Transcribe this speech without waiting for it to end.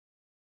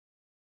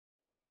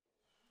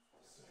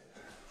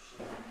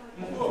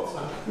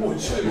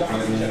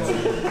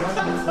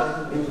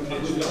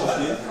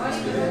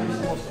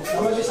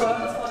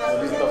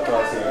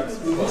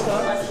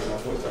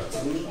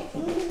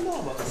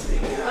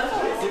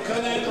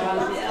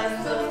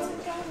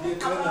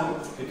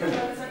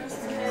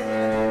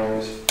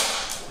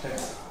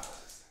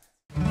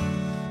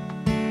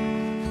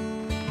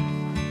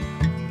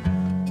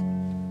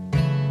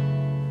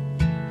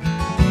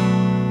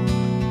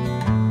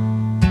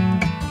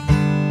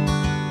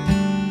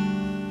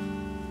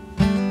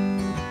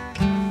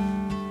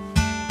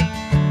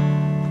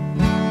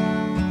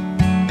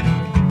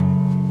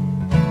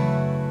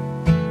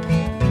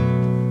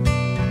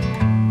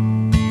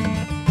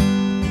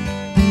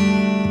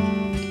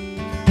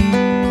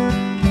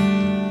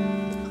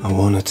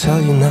Tell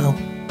you now,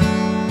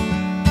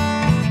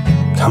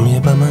 come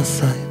here by my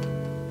side.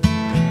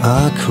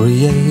 I'll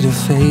create a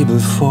fable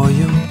for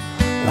you,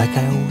 like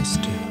I always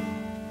do.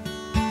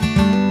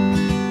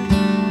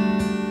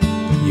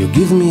 You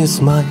give me a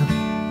smile,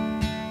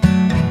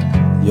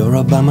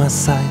 you're by my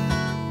side.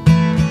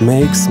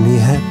 Makes me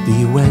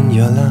happy when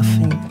you're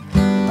laughing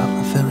about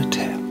my fairy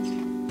tales.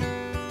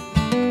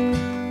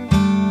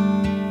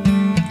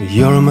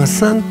 You're my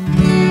sun,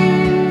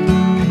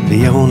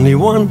 the only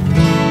one.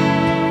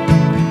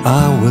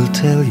 I will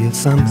tell you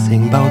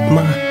something about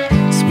my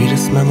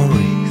sweetest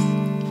memories.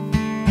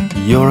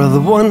 You're the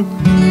one,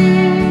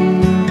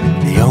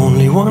 the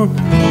only one.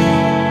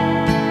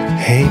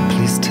 Hey,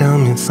 please tell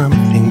me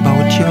something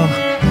about your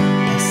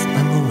best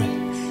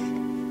memories.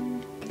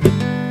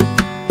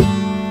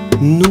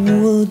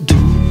 NUR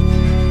du,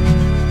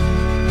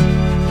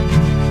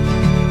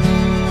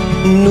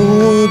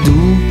 NUR du,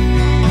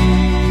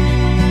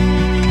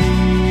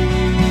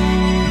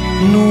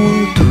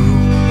 NUR du.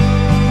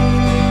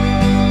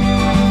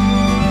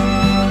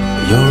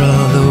 You're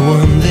the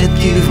one that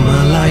give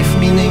my life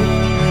meaning,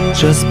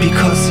 just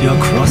because you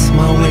cross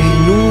my way.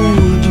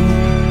 NUR du,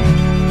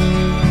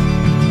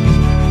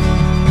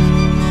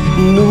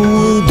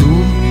 NUR du,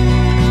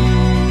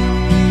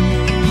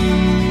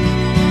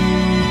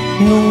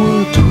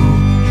 NUR du.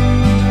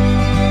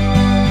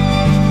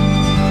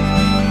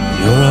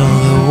 You're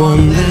the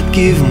one that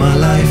give my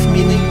life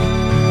meaning,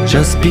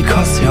 just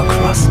because you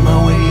cross my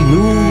way.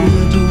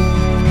 NUR du.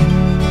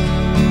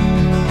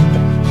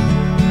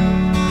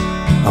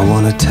 I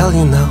wanna tell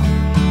you now,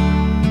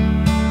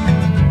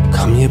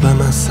 come here by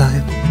my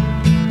side.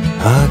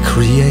 I'll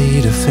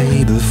create a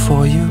fable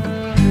for you,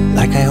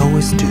 like I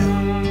always do.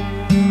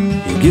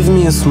 You give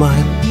me a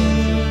smile,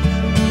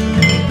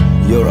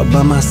 you're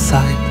by my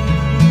side.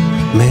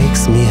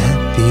 Makes me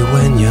happy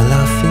when you're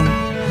laughing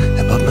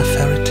about my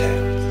fairy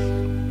tales.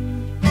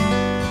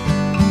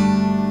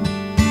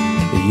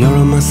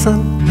 You're my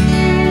sun,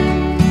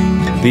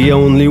 the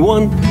only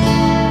one.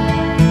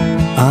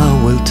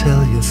 I will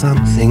tell you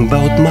something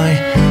about my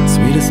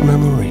sweetest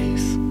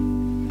memories.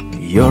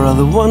 You're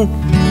the one,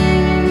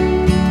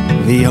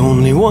 the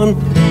only one.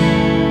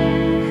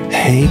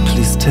 Hey,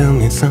 please tell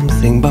me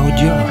something about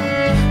your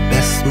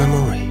best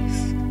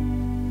memories.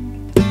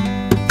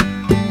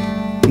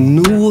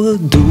 NUR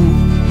du,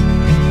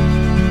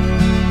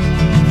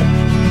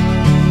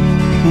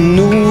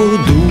 NUR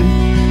du,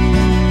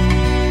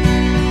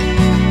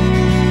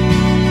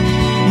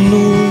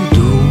 NUR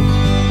du.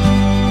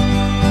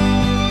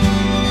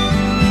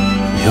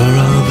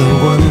 You're the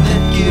one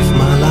that give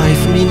my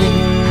life meaning,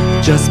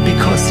 just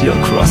because you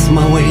cross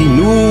my way.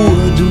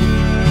 NUR du,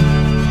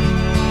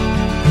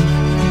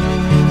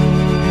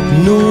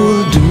 NUR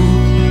du,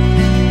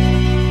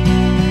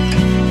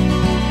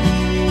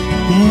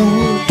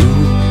 NUR du.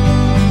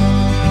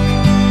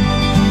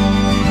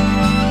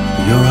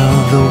 You're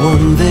the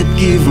one that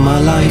give my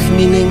life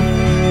meaning,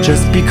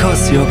 just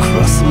because you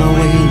cross my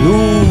way.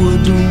 NUR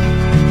du,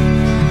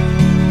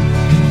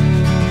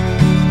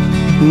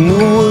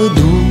 NUR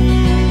du,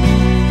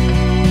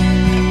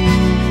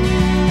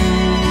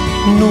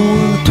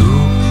 NUR du.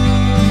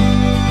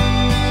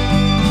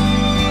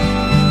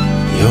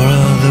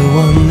 You're the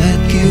one that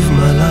give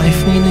my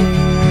life meaning,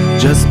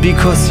 just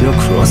because you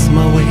cross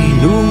my way.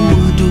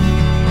 NUR du.